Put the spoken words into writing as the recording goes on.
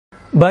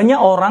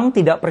Banyak orang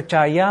tidak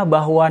percaya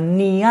bahwa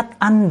niat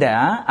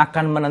Anda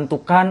akan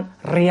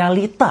menentukan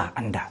realita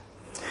Anda.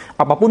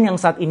 Apapun yang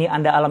saat ini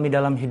Anda alami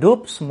dalam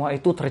hidup, semua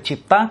itu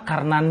tercipta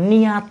karena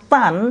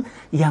niatan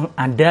yang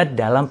ada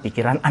dalam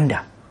pikiran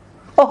Anda.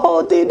 Oh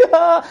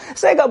tidak,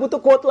 saya gak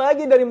butuh quote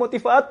lagi dari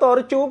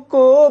motivator,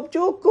 cukup.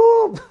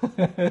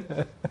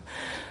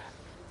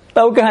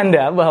 Tahukah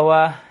Anda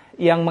bahwa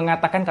yang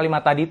mengatakan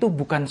kalimat tadi itu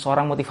bukan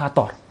seorang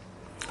motivator,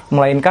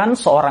 melainkan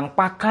seorang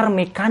pakar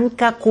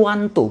mekanika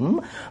kuantum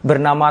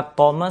bernama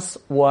Thomas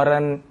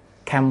Warren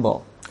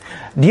Campbell.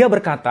 Dia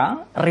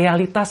berkata,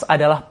 realitas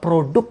adalah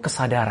produk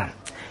kesadaran.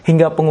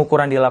 Hingga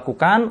pengukuran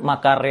dilakukan,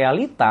 maka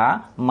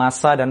realita,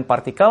 massa, dan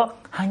partikel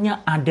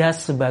hanya ada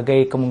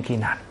sebagai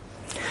kemungkinan.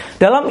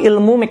 Dalam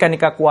ilmu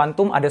mekanika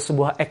kuantum ada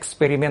sebuah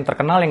eksperimen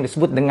terkenal yang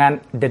disebut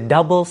dengan The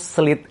Double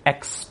Slit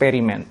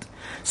Experiment.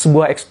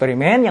 Sebuah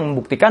eksperimen yang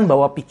membuktikan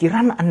bahwa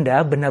pikiran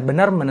Anda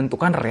benar-benar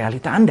menentukan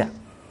realita Anda.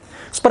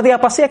 Seperti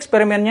apa sih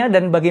eksperimennya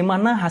dan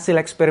bagaimana hasil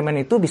eksperimen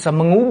itu bisa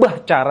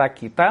mengubah cara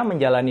kita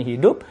menjalani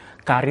hidup,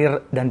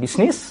 karir, dan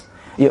bisnis?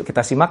 Yuk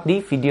kita simak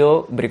di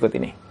video berikut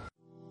ini.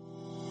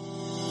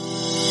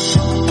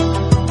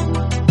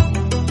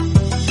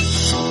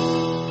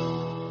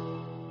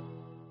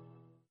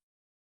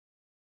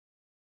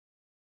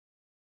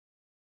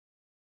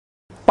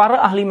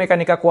 Para ahli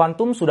mekanika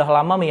kuantum sudah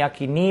lama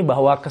meyakini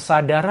bahwa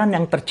kesadaran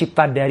yang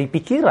tercipta dari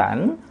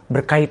pikiran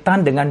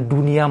berkaitan dengan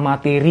dunia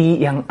materi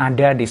yang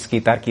ada di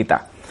sekitar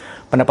kita.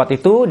 Pendapat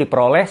itu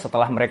diperoleh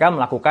setelah mereka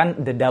melakukan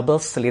The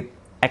Double Slit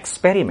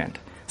Experiment,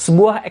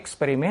 sebuah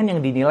eksperimen yang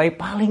dinilai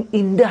paling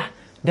indah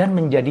dan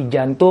menjadi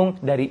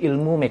jantung dari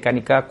ilmu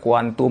mekanika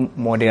kuantum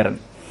modern.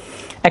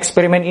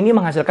 Eksperimen ini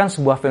menghasilkan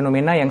sebuah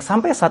fenomena yang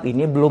sampai saat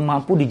ini belum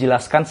mampu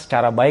dijelaskan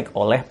secara baik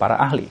oleh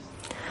para ahli.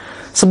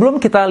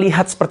 Sebelum kita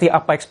lihat seperti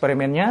apa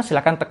eksperimennya,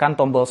 silakan tekan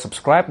tombol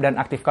subscribe dan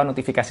aktifkan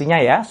notifikasinya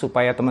ya,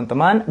 supaya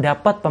teman-teman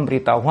dapat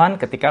pemberitahuan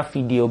ketika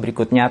video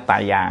berikutnya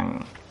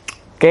tayang.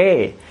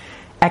 Oke,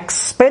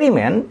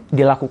 eksperimen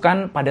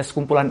dilakukan pada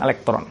sekumpulan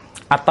elektron,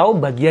 atau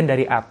bagian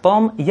dari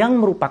atom yang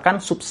merupakan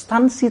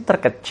substansi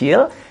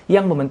terkecil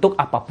yang membentuk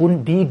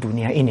apapun di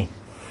dunia ini.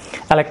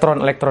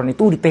 Elektron-elektron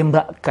itu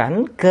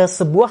ditembakkan ke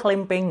sebuah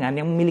lempengan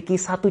yang memiliki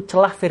satu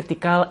celah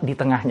vertikal di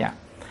tengahnya.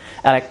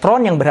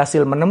 Elektron yang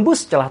berhasil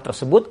menembus celah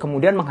tersebut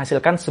kemudian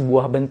menghasilkan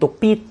sebuah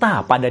bentuk pita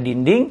pada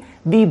dinding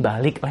di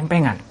balik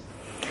lempengan.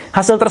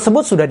 Hasil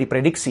tersebut sudah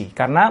diprediksi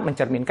karena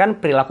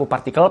mencerminkan perilaku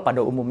partikel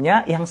pada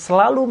umumnya yang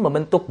selalu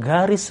membentuk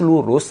garis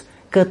lurus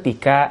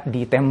ketika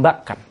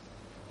ditembakkan.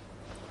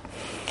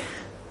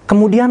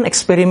 Kemudian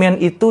eksperimen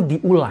itu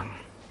diulang.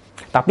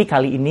 Tapi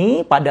kali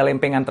ini pada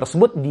lempengan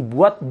tersebut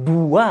dibuat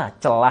dua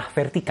celah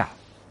vertikal.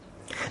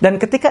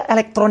 Dan ketika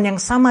elektron yang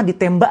sama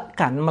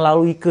ditembakkan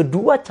melalui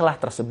kedua celah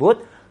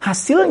tersebut,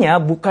 hasilnya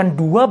bukan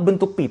dua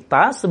bentuk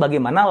pita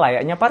sebagaimana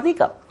layaknya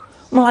partikel,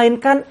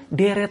 melainkan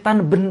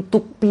deretan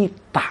bentuk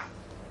pita.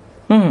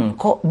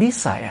 Kok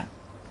bisa ya?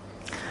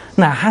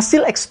 Nah,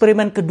 hasil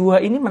eksperimen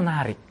kedua ini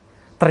menarik.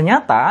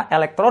 Ternyata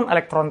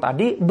elektron-elektron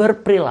tadi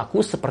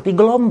berperilaku seperti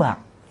gelombang.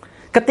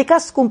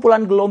 Ketika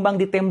sekumpulan gelombang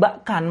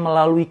ditembakkan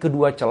melalui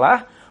kedua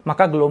celah,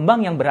 maka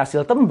gelombang yang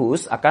berhasil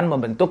tembus akan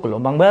membentuk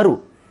gelombang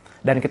baru.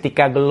 Dan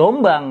ketika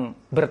gelombang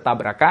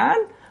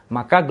bertabrakan,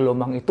 maka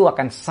gelombang itu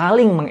akan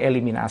saling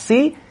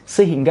mengeliminasi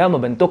sehingga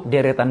membentuk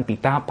deretan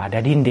pita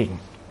pada dinding.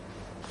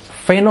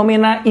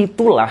 Fenomena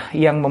itulah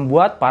yang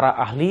membuat para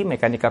ahli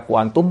mekanika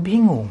kuantum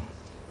bingung.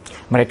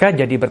 Mereka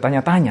jadi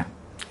bertanya-tanya,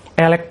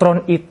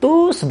 elektron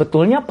itu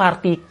sebetulnya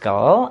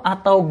partikel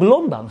atau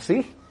gelombang sih?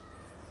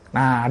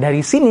 Nah,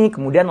 dari sini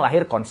kemudian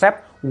lahir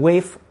konsep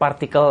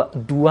wave-particle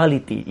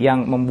duality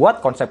yang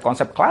membuat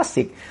konsep-konsep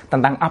klasik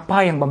tentang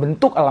apa yang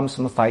membentuk alam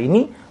semesta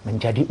ini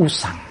menjadi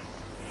usang.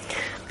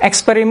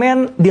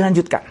 Eksperimen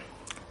dilanjutkan.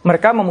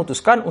 Mereka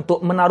memutuskan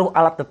untuk menaruh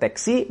alat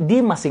deteksi di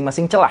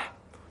masing-masing celah.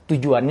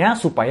 Tujuannya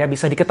supaya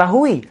bisa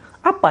diketahui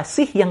apa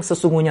sih yang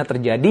sesungguhnya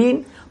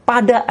terjadi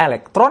pada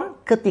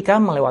elektron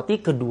ketika melewati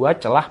kedua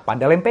celah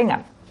pada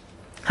lempengan.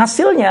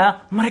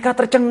 Hasilnya mereka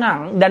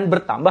tercengang dan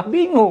bertambah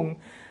bingung.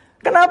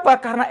 Kenapa?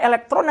 Karena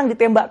elektron yang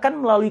ditembakkan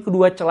melalui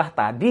kedua celah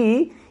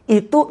tadi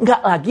itu nggak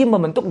lagi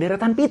membentuk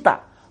deretan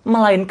pita,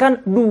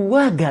 melainkan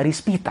dua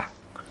garis pita.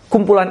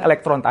 Kumpulan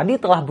elektron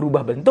tadi telah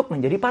berubah bentuk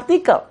menjadi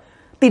partikel,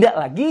 tidak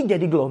lagi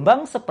jadi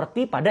gelombang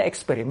seperti pada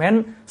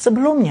eksperimen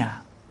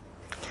sebelumnya.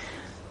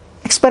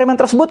 Eksperimen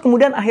tersebut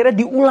kemudian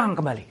akhirnya diulang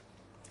kembali.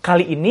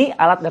 Kali ini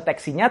alat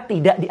deteksinya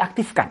tidak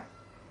diaktifkan.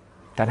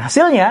 Dan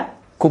hasilnya,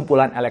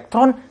 kumpulan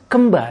elektron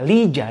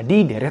kembali jadi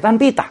deretan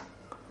pita.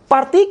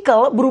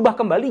 Partikel berubah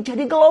kembali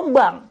jadi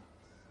gelombang.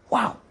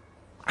 Wow,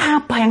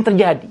 apa yang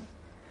terjadi?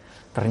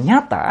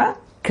 Ternyata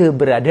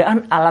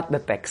keberadaan alat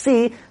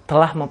deteksi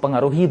telah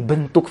mempengaruhi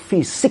bentuk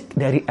fisik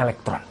dari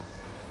elektron.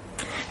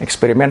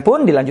 Eksperimen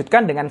pun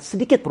dilanjutkan dengan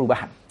sedikit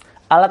perubahan.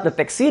 Alat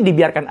deteksi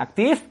dibiarkan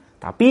aktif,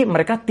 tapi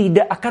mereka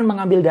tidak akan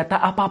mengambil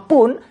data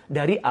apapun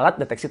dari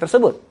alat deteksi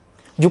tersebut.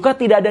 Juga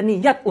tidak ada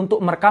niat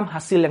untuk merekam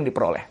hasil yang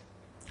diperoleh.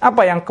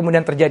 Apa yang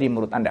kemudian terjadi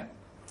menurut Anda?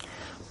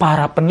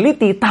 Para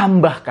peneliti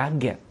tambah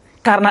kaget.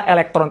 Karena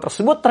elektron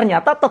tersebut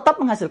ternyata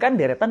tetap menghasilkan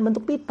deretan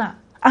bentuk pita.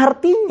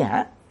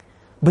 Artinya,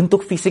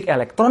 bentuk fisik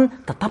elektron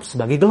tetap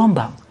sebagai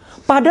gelombang.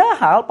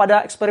 Padahal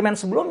pada eksperimen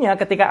sebelumnya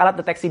ketika alat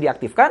deteksi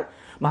diaktifkan,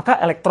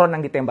 maka elektron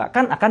yang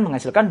ditembakkan akan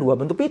menghasilkan dua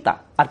bentuk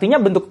pita. Artinya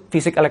bentuk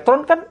fisik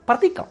elektron kan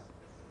partikel.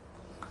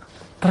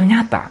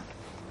 Ternyata,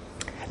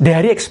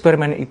 dari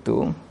eksperimen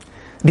itu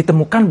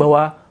ditemukan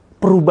bahwa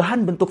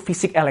perubahan bentuk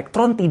fisik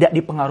elektron tidak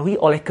dipengaruhi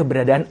oleh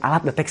keberadaan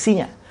alat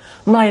deteksinya,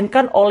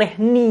 melainkan oleh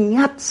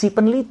niat si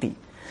peneliti.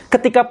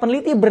 Ketika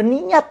peneliti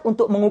berniat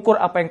untuk mengukur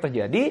apa yang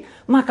terjadi,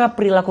 maka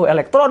perilaku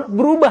elektron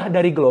berubah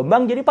dari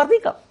gelombang jadi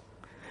partikel.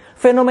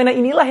 Fenomena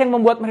inilah yang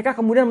membuat mereka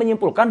kemudian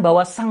menyimpulkan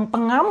bahwa sang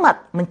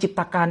pengamat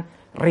menciptakan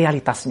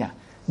realitasnya.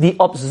 The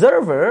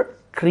observer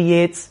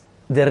creates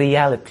the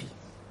reality.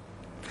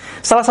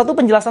 Salah satu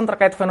penjelasan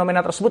terkait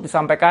fenomena tersebut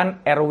disampaikan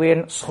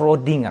Erwin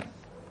Schrödinger,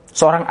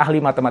 seorang ahli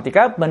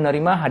matematika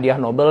menerima hadiah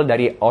Nobel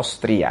dari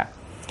Austria.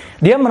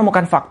 Dia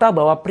menemukan fakta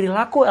bahwa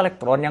perilaku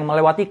elektron yang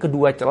melewati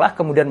kedua celah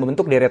kemudian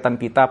membentuk deretan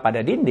pita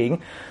pada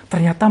dinding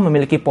ternyata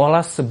memiliki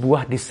pola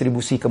sebuah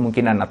distribusi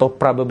kemungkinan atau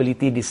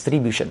probability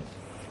distribution.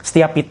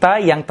 Setiap pita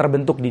yang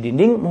terbentuk di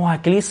dinding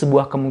mewakili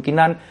sebuah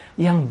kemungkinan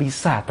yang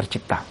bisa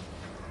tercipta.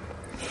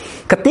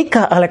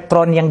 Ketika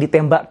elektron yang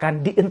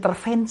ditembakkan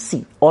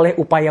diintervensi oleh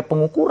upaya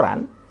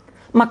pengukuran,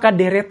 maka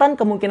deretan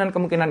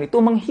kemungkinan-kemungkinan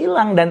itu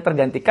menghilang dan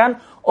tergantikan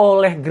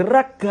oleh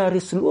gerak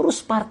garis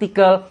lurus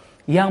partikel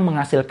yang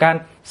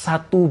menghasilkan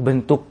satu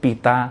bentuk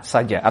pita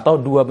saja, atau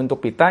dua bentuk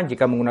pita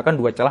jika menggunakan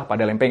dua celah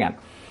pada lempengan.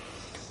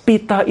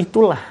 Pita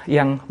itulah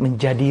yang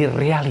menjadi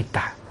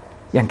realita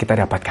yang kita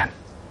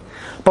dapatkan.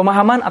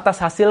 Pemahaman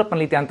atas hasil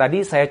penelitian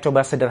tadi saya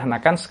coba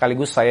sederhanakan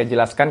sekaligus saya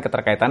jelaskan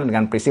keterkaitan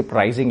dengan prinsip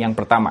rising yang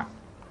pertama.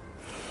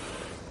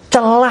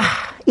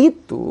 Celah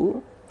itu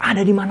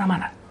ada di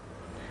mana-mana.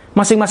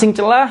 Masing-masing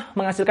celah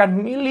menghasilkan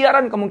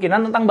miliaran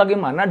kemungkinan tentang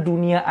bagaimana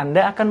dunia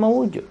Anda akan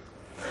mewujud.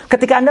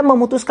 Ketika Anda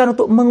memutuskan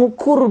untuk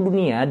mengukur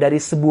dunia dari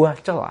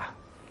sebuah celah,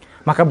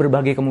 maka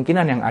berbagai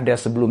kemungkinan yang ada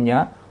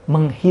sebelumnya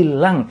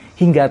menghilang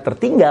hingga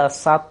tertinggal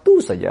satu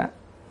saja,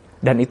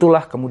 dan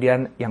itulah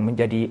kemudian yang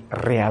menjadi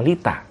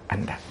realita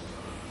Anda.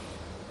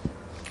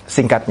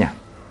 Singkatnya,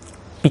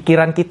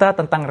 pikiran kita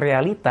tentang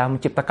realita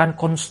menciptakan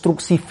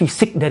konstruksi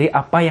fisik dari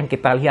apa yang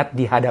kita lihat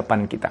di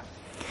hadapan kita.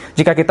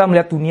 Jika kita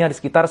melihat dunia di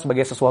sekitar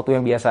sebagai sesuatu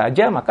yang biasa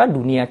aja, maka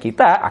dunia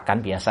kita akan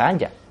biasa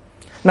aja.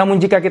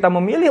 Namun jika kita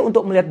memilih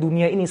untuk melihat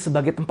dunia ini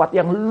sebagai tempat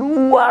yang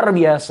luar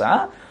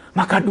biasa,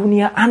 maka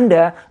dunia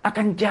Anda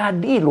akan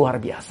jadi luar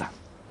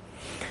biasa.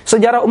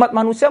 Sejarah umat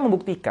manusia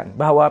membuktikan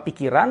bahwa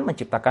pikiran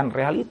menciptakan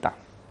realita.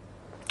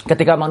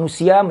 Ketika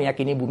manusia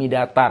meyakini bumi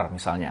datar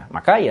misalnya,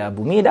 maka ya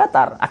bumi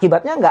datar.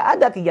 Akibatnya nggak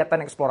ada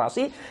kegiatan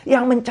eksplorasi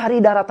yang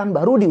mencari daratan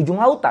baru di ujung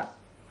lautan.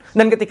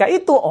 Dan ketika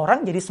itu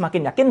orang jadi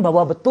semakin yakin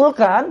bahwa betul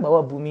kan bahwa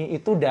bumi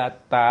itu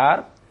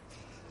datar.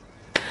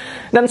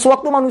 Dan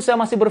sewaktu manusia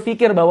masih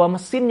berpikir bahwa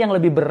mesin yang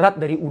lebih berat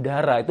dari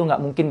udara itu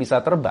nggak mungkin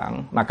bisa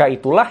terbang, maka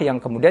itulah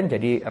yang kemudian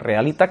jadi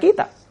realita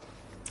kita.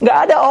 Nggak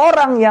ada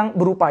orang yang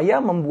berupaya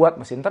membuat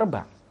mesin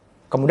terbang.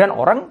 Kemudian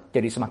orang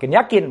jadi semakin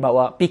yakin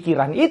bahwa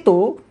pikiran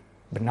itu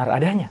benar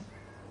adanya.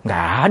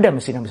 Nggak ada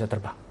mesin yang bisa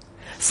terbang.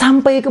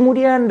 Sampai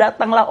kemudian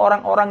datanglah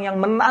orang-orang yang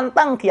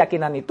menantang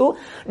keyakinan itu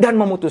dan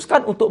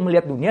memutuskan untuk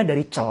melihat dunia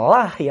dari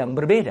celah yang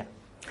berbeda.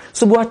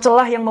 Sebuah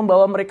celah yang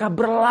membawa mereka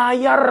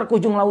berlayar ke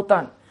ujung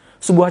lautan.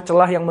 Sebuah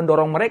celah yang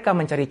mendorong mereka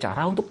mencari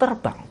cara untuk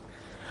terbang.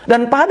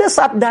 Dan pada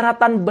saat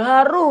daratan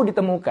baru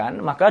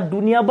ditemukan, maka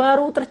dunia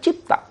baru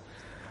tercipta.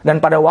 Dan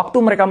pada waktu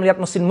mereka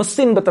melihat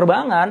mesin-mesin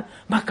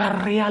berterbangan,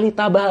 maka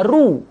realita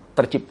baru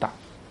tercipta.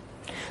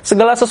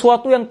 Segala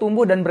sesuatu yang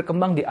tumbuh dan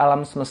berkembang di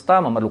alam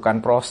semesta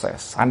memerlukan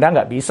proses. Anda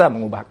nggak bisa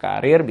mengubah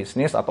karir,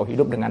 bisnis, atau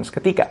hidup dengan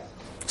seketika.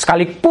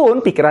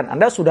 Sekalipun pikiran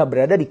Anda sudah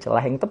berada di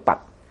celah yang tepat.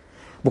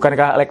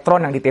 Bukankah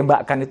elektron yang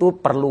ditembakkan itu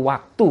perlu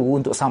waktu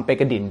untuk sampai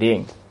ke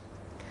dinding?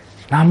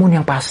 Namun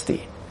yang pasti,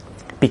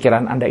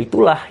 pikiran Anda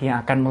itulah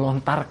yang akan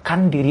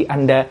melontarkan diri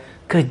Anda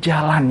ke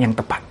jalan yang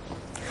tepat.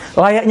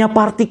 Layaknya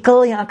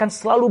partikel yang akan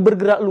selalu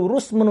bergerak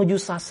lurus menuju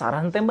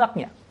sasaran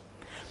tembaknya.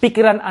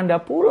 Pikiran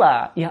Anda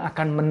pula yang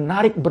akan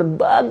menarik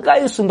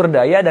berbagai sumber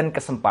daya dan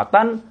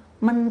kesempatan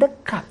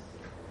mendekat.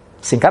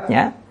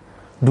 Singkatnya,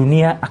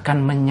 dunia akan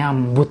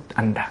menyambut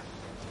Anda.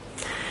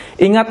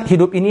 Ingat,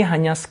 hidup ini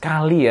hanya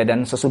sekali ya,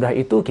 dan sesudah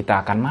itu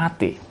kita akan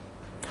mati.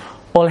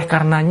 Oleh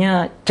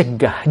karenanya,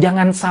 cegah,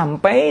 jangan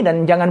sampai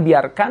dan jangan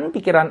biarkan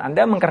pikiran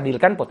Anda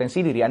mengkerdilkan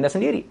potensi diri Anda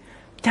sendiri.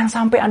 Jangan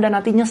sampai Anda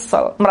nanti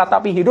nyesel,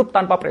 meratapi hidup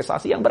tanpa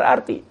prestasi yang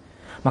berarti.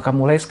 Maka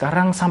mulai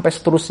sekarang sampai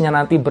seterusnya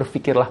nanti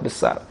berpikirlah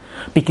besar.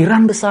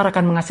 Pikiran besar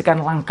akan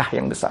menghasilkan langkah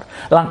yang besar.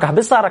 Langkah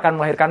besar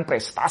akan melahirkan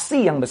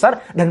prestasi yang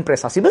besar, dan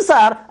prestasi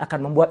besar akan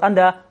membuat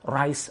Anda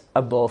rise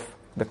above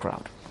the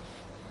crowd.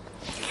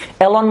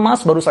 Elon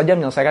Musk baru saja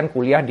menyelesaikan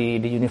kuliah di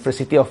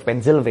University of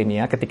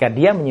Pennsylvania ketika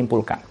dia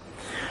menyimpulkan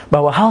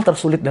bahwa hal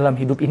tersulit dalam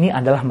hidup ini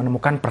adalah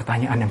menemukan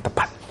pertanyaan yang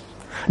tepat.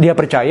 Dia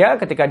percaya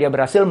ketika dia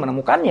berhasil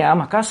menemukannya,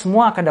 maka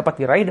semua akan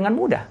dapat diraih dengan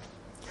mudah.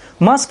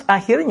 Musk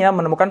akhirnya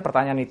menemukan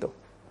pertanyaan itu.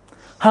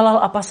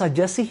 Hal-hal apa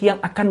saja sih yang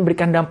akan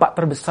memberikan dampak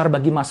terbesar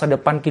bagi masa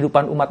depan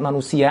kehidupan umat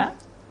manusia?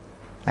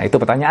 Nah, itu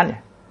pertanyaannya.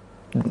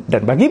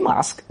 Dan bagi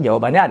Musk,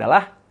 jawabannya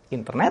adalah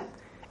internet,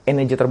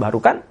 energi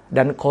terbarukan,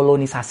 dan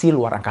kolonisasi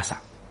luar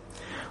angkasa.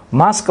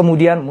 Musk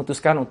kemudian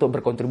memutuskan untuk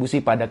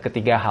berkontribusi pada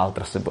ketiga hal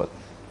tersebut.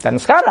 Dan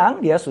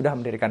sekarang dia sudah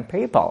mendirikan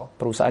PayPal,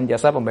 perusahaan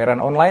jasa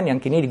pembayaran online yang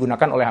kini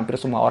digunakan oleh hampir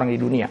semua orang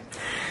di dunia.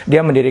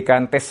 Dia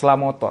mendirikan Tesla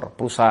Motor,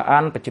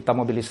 perusahaan pencipta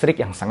mobil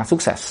listrik yang sangat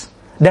sukses.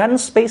 Dan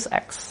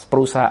SpaceX,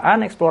 perusahaan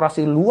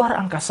eksplorasi luar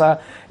angkasa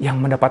yang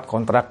mendapat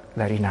kontrak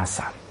dari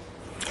NASA.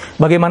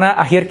 Bagaimana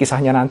akhir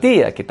kisahnya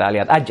nanti ya kita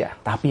lihat aja.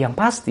 Tapi yang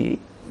pasti,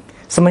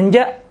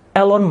 semenjak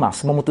Elon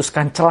Musk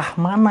memutuskan celah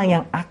mana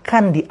yang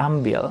akan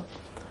diambil,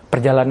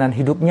 perjalanan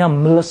hidupnya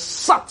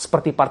melesat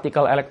seperti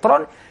partikel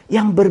elektron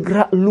yang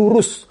bergerak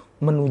lurus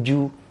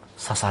menuju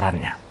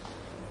sasarannya.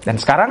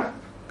 Dan sekarang,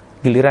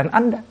 giliran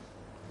Anda.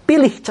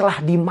 Pilih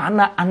celah di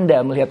mana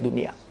Anda melihat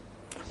dunia.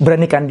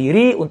 Beranikan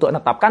diri untuk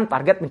menetapkan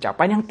target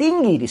pencapaian yang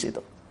tinggi di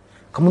situ.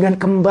 Kemudian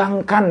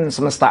kembangkan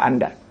semesta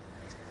Anda.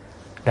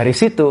 Dari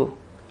situ,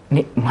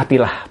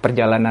 nikmatilah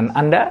perjalanan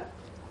Anda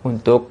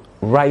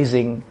untuk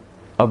rising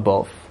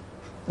above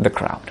the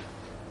crowd.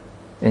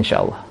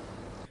 Insya Allah.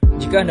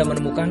 Jika Anda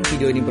menemukan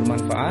video ini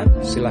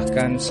bermanfaat,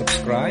 silahkan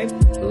subscribe,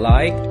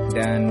 like,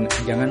 dan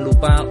jangan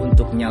lupa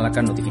untuk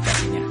nyalakan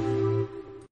notifikasinya.